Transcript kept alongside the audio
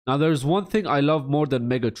Now, there's one thing I love more than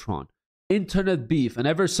Megatron: internet beef. And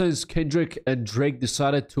ever since Kendrick and Drake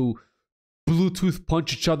decided to Bluetooth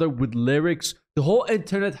punch each other with lyrics, the whole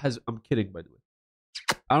internet has... I'm kidding, by the way.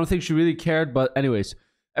 I don't think she really cared, but anyways,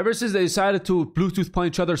 ever since they decided to Bluetooth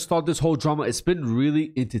punch each other, start this whole drama, it's been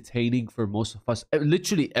really entertaining for most of us.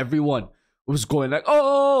 Literally everyone was going like,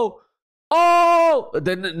 oh,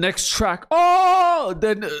 then the next track,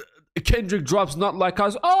 then Kendrick drops Not Like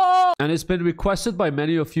Us, and it's been requested by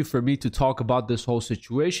many of you for me to talk about this whole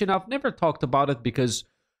situation. I've never talked about it because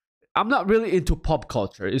I'm not really into pop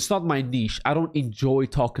culture. It's not my niche. I don't enjoy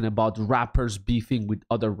talking about rappers beefing with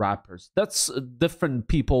other rappers. That's different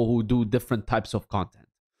people who do different types of content.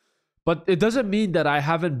 But it doesn't mean that I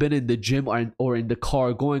haven't been in the gym or in the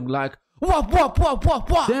car going like, wop,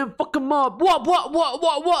 damn, fuck him up,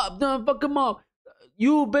 wop, damn, fuck him up.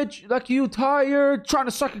 You bitch, like you tired, trying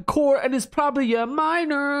to suck a core, and it's probably a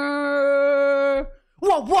minor.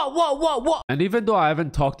 What? And even though I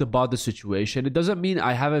haven't talked about the situation, it doesn't mean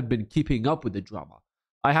I haven't been keeping up with the drama.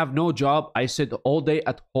 I have no job. I sit all day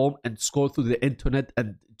at home and scroll through the internet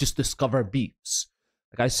and just discover beefs.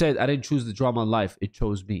 Like I said, I didn't choose the drama in life. It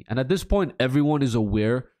chose me. And at this point, everyone is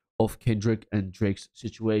aware of Kendrick and Drake's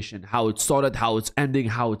situation. How it started, how it's ending,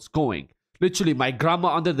 how it's going. Literally, my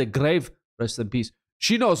grandma under the grave, rest in peace,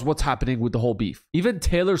 she knows what's happening with the whole beef. Even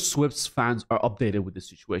Taylor Swift's fans are updated with the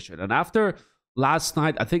situation. And after last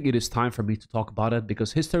night, I think it is time for me to talk about it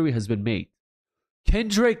because history has been made.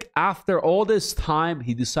 Kendrick, after all this time,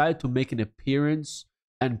 he decided to make an appearance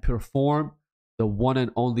and perform the one and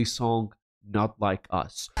only song, Not Like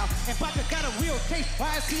Us. I'ma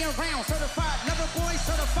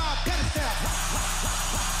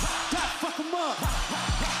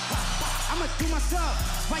do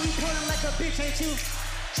myself. Why you pulling like a bitch, ain't you?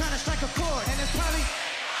 Trying to strike a chord, and it's probably...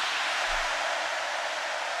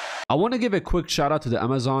 I want to give a quick shout out to the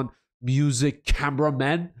Amazon Music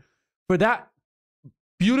cameraman for that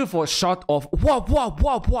beautiful shot of wop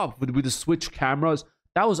with the switch cameras.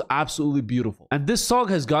 That was absolutely beautiful. And this song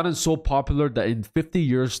has gotten so popular that in 50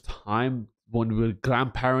 years time, when we're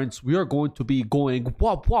grandparents, we are going to be going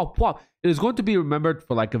wop. It is going to be remembered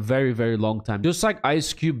for like a very, very long time. Just like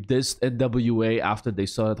Ice Cube dissed NWA after they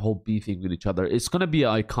started whole beefing with each other. It's going to be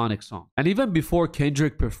an iconic song. And even before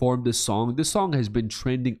Kendrick performed this song has been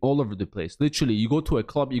trending all over the place. Literally, you go to a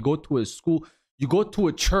club, you go to a school, you go to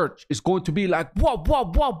a church, it's going to be like wop,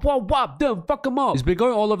 damn, fuck him up. It's been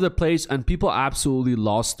going all over the place and people absolutely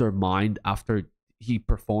lost their mind after he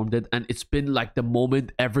performed it, and it's been like the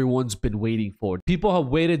moment everyone's been waiting for. People have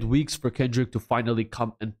waited weeks for Kendrick to finally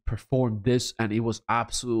come and perform this, and it was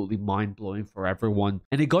absolutely mind-blowing for everyone.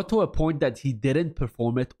 And it got to a point that he didn't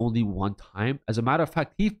perform it only one time. As a matter of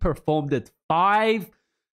fact, he performed it 5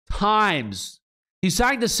 times. He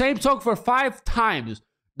sang the same song for 5 times.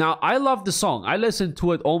 Now, I love the song. I listen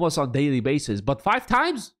to it almost on a daily basis, but 5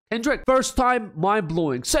 times? Kendrick, first time,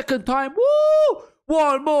 mind-blowing. Second time, woo!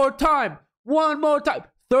 One more time.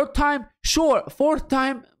 Third time, sure. Fourth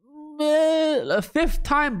time, 5th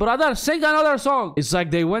time, brother, sing another song. It's like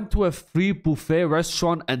they went to a free buffet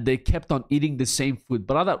restaurant and they kept on eating the same food.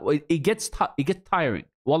 Brother, it gets tiring.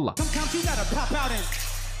 Wallah. Sometimes you gotta pop out and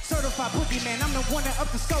certify boogeyman. I'm the one that up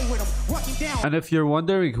the stove with him, walking down. And if you're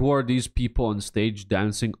wondering who are these people on stage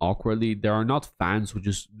dancing awkwardly, they are not fans who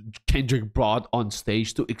just Kendrick brought on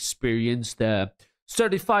stage to experience the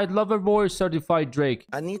Certified Lover Boy, Certified Drake.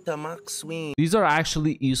 Anita McSween. These are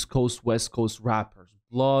actually East Coast, West Coast rappers.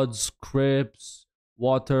 Bloods, Crips,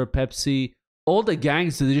 Water, Pepsi. All the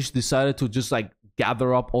gangs that just decided to just like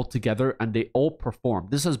gather up all together and they all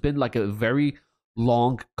performed. This has been like a very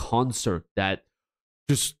long concert that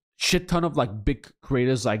just shit ton of like big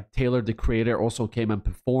creators like Taylor the Creator also came and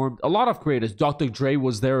performed. A lot of creators. Dr. Dre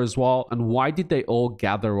was there as well. And why did they all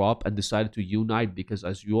gather up and decided to unite? Because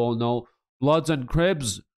as you all know, Bloods and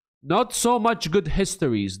Cribs, not so much good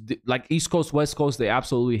histories. Like East Coast, West Coast, they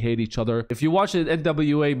absolutely hate each other. If you watch an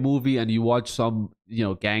NWA movie and you watch some,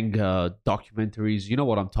 gang documentaries, you know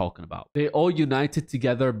what I'm talking about. They all united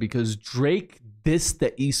together because Drake dissed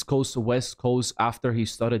the East Coast to West Coast after he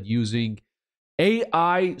started using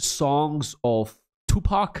AI songs of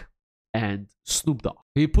Tupac and Snoop Dogg.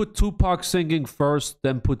 He put Tupac singing first,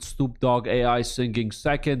 then put Snoop Dogg AI singing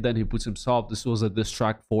second, then he puts himself. This was a diss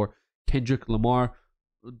track for Kendrick Lamar,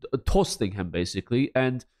 toasting him basically,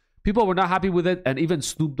 and people were not happy with it, and even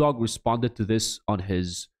Snoop Dogg responded to this on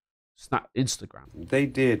his Instagram. They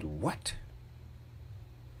did what?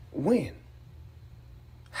 When?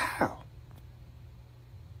 How?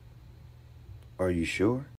 Are you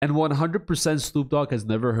sure? And 100% Snoop Dogg has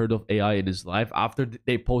never heard of AI in his life. After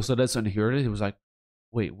they posted this and heard it, he was like,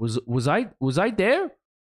 wait, was I there?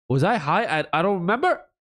 Was I high? I don't remember.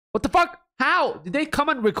 What the fuck? How? Did they come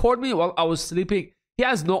and record me while I was sleeping? He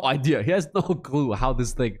has no idea. He has no clue how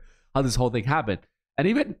this whole thing happened. And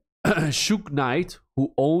even Suge Knight,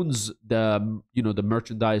 who owns the the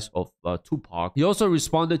merchandise of Tupac, he also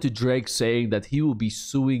responded to Drake saying that he will be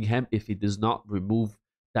suing him if he does not remove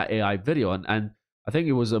that AI video. And I think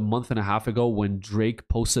it was a month and a half ago when Drake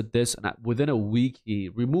posted this, and within a week he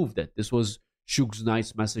removed it. This was Suge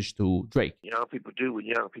Knight's message to Drake. Young people do what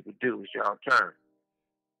young people do. It's y'all turn.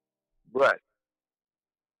 But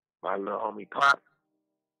my little homie Pop,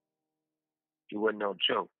 he wasn't no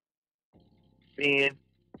joke. Ben,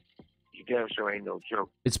 you damn sure ain't no joke.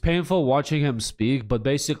 It's painful watching him speak, but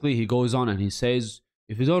basically he goes on and he says,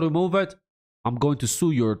 if you don't remove it, I'm going to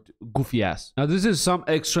sue your goofy ass. Now, this is some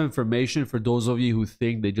extra information for those of you who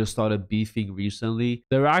think they just started beefing recently.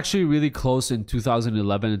 They were actually really close in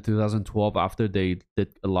 2011 and 2012 after they did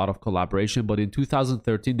a lot of collaboration. But in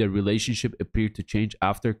 2013, their relationship appeared to change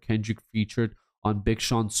after Kendrick featured on Big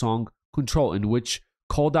Sean's song Control, in which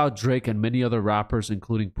called out Drake and many other rappers,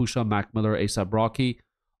 including Pusha, Mac Miller, A$AP Rocky.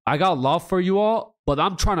 I got love for you all, but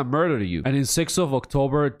I'm trying to murder you. And in 6th of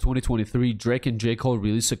October 2023, Drake and J. Cole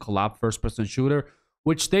released a collab first-person shooter,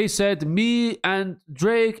 which they said, me and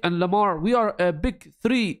Drake and Lamar, we are a big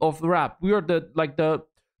three of rap. We are the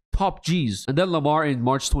top G's. And then Lamar in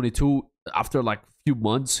March 22, after like a few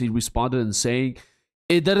months, he responded and saying,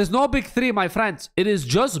 there is no big three, my friends. It is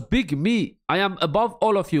just big me. I am above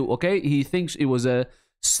all of you, okay? He thinks it was a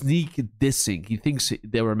sneak dissing. He thinks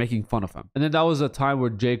they were making fun of him. And then that was a time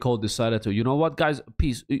where J. Cole decided to, you know what, guys,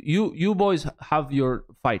 peace. You boys have your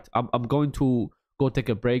fight. I'm going to go take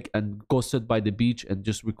a break and go sit by the beach and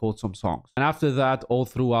just record some songs. And after that, all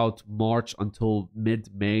throughout March until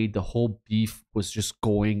mid-May, the whole beef was just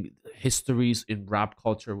going. Histories in rap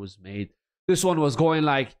culture was made. This one was going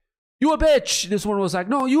like, you a bitch. This one was like,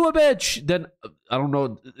 no, you a bitch. Then, I don't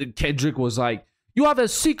know, Kendrick was like, you have a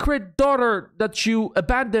secret daughter that you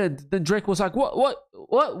abandoned. Then Drake was like,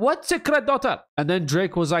 what secret daughter? And then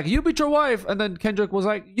Drake was like, you beat your wife. And then Kendrick was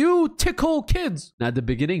like, you tickle kids. Now at the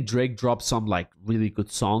beginning, Drake dropped some like really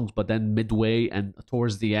good songs, but then midway and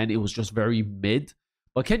towards the end, it was just very mid.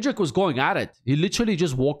 But Kendrick was going at it. He literally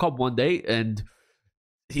just woke up one day and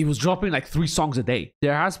he was dropping like 3 songs a day.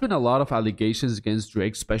 There has been a lot of allegations against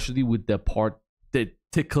Drake, especially with the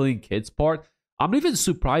tickling kids part. I'm even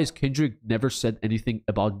surprised Kendrick never said anything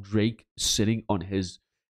about Drake sitting on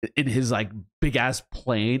in his like big ass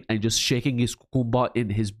plane and just shaking his kukumba in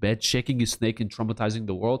his bed, shaking his snake and traumatizing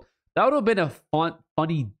the world. That would have been a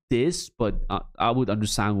funny diss, but I would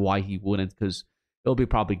understand why he wouldn't, because it'll be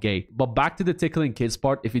probably gay. But back to the tickling kids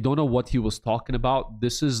part, if you don't know what he was talking about,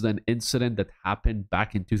 this is an incident that happened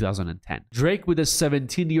back in 2010. Drake with a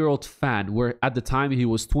 17-year-old fan, where at the time he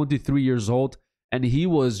was 23 years old, and he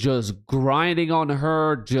was just grinding on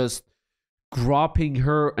her, just groping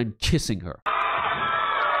her and kissing her.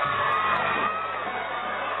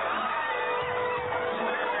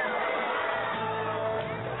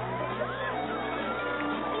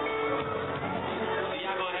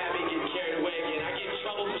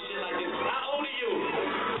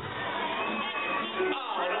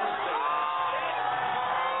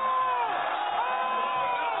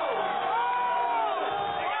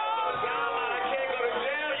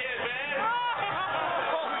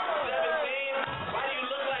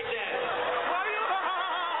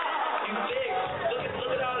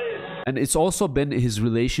 And it's also been his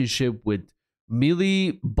relationship with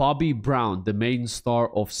Millie Bobby Brown, the main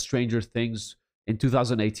star of Stranger Things, in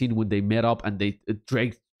 2018 when they met up, and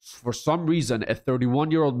Drake, for some reason, a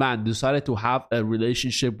 31-year-old man decided to have a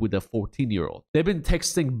relationship with a 14-year-old. They've been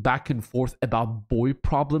texting back and forth about boy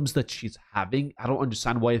problems that she's having. I don't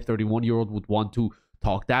understand why a 31-year-old would want to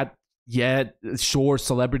talk that. Yeah, sure,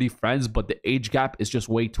 celebrity friends, but the age gap is just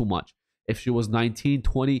way too much. If she was 19,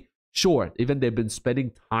 20, sure. Even they've been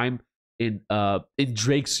spending time in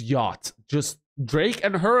Drake's yacht. Just Drake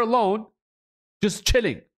and her alone, just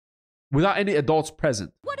chilling without any adults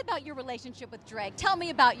present. What about your relationship with Drake? Tell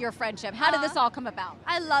me about your friendship. How did this all come about?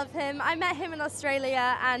 I love him. I met him in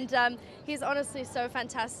Australia, and he's honestly so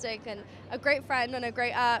fantastic and a great friend and a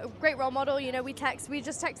great role model. You know, we just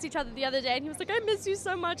texted each other the other day, and he was like, I miss you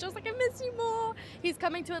so much. I was like, I miss you more. He's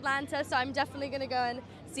coming to Atlanta, so I'm definitely going to go and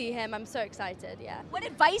see him. I'm so excited, yeah. What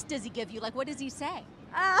advice does he give you? Like, what does he say?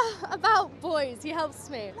 About boys. He helps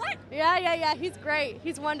me. What? Yeah. He's great.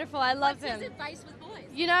 He's wonderful. I love him. What's his advice with boys?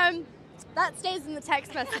 You know, that stays in the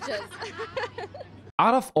text messages.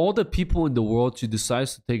 Out of all the people in the world, she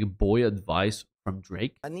decides to take boy advice from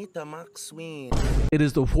Drake. Anita Maxwin. It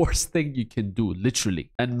is the worst thing you can do,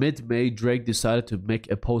 literally. And mid-May, Drake decided to make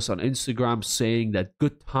a post on Instagram saying that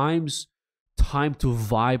good times, time to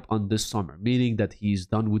vibe on this summer, meaning that he's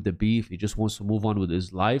done with the beef. He just wants to move on with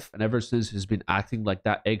his life. And ever since, he's been acting like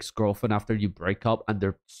that ex-girlfriend after you break up, and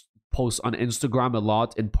they're posts on Instagram a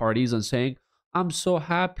lot in parties and saying, I'm so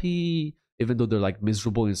happy, even though they're like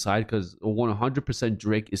miserable inside, because 100%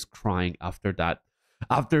 Drake is crying after that.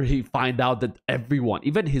 After he find out that everyone,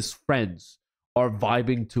 even his friends, are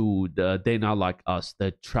vibing to the They Not Like Us,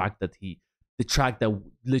 the track that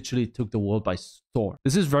literally took the world by storm.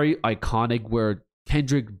 This is very iconic, where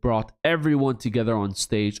Kendrick brought everyone together on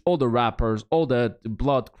stage, all the rappers, all the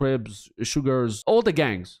Blood, Cribs, Sugars, all the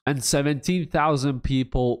gangs, and 17,000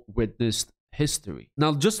 people witnessed history.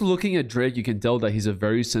 Now, just looking at Drake, you can tell that he's a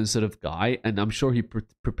very sensitive guy, and I'm sure he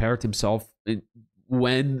prepared himself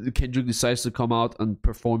when Kendrick decides to come out and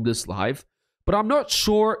perform this live. But I'm not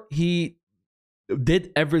sure he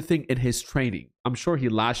did everything in his training. I'm sure he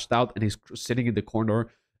lashed out and he's sitting in the corner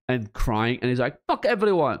and crying, and he's like, fuck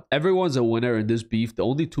everyone. Everyone's a winner in this beef. The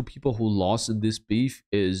only two people who lost in this beef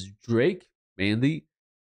is Drake, mainly,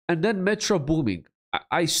 and then Metro Booming.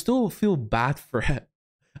 I still feel bad for him.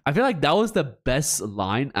 I feel like that was the best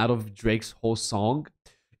line out of Drake's whole song.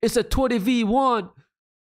 It's a 20v1.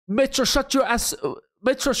 Metro, shut your ass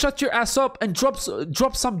up and drop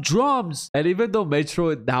some drums. And even though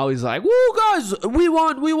Metro now is like, woo guys, we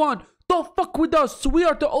won. Don't fuck with us. We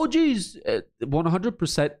are the OGs.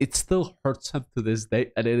 100%, it still hurts him to this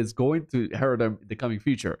day, and it is going to hurt him in the coming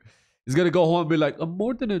future. He's gonna go home and be like, I'm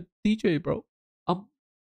more than a DJ, bro.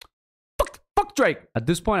 Fuck Drake. At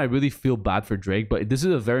this point, I really feel bad for Drake, but this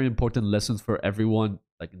is a very important lesson for everyone,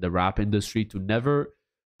 like in the rap industry, to never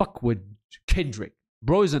fuck with Kendrick.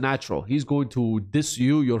 Bro is a natural. He's going to diss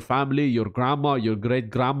you, your family, your grandma, your great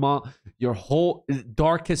grandma, your whole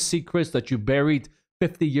darkest secrets that you buried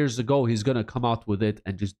 50 years ago. He's gonna come out with it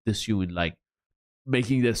and just diss you in like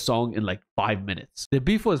making this song in like 5 minutes. The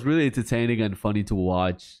beef was really entertaining and funny to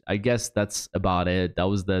watch. I guess that's about it. That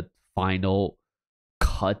was the final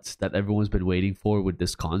cut that everyone's been waiting for with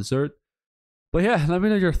this concert. But yeah, let me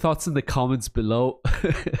know your thoughts in the comments below.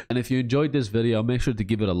 And if you enjoyed this video, make sure to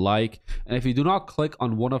give it a like. And if you do not click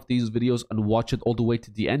on one of these videos and watch it all the way to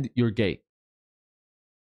the end, you're gay.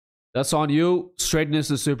 That's on you. Straightness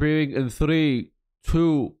is supreme in 3,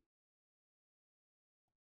 2,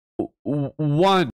 1.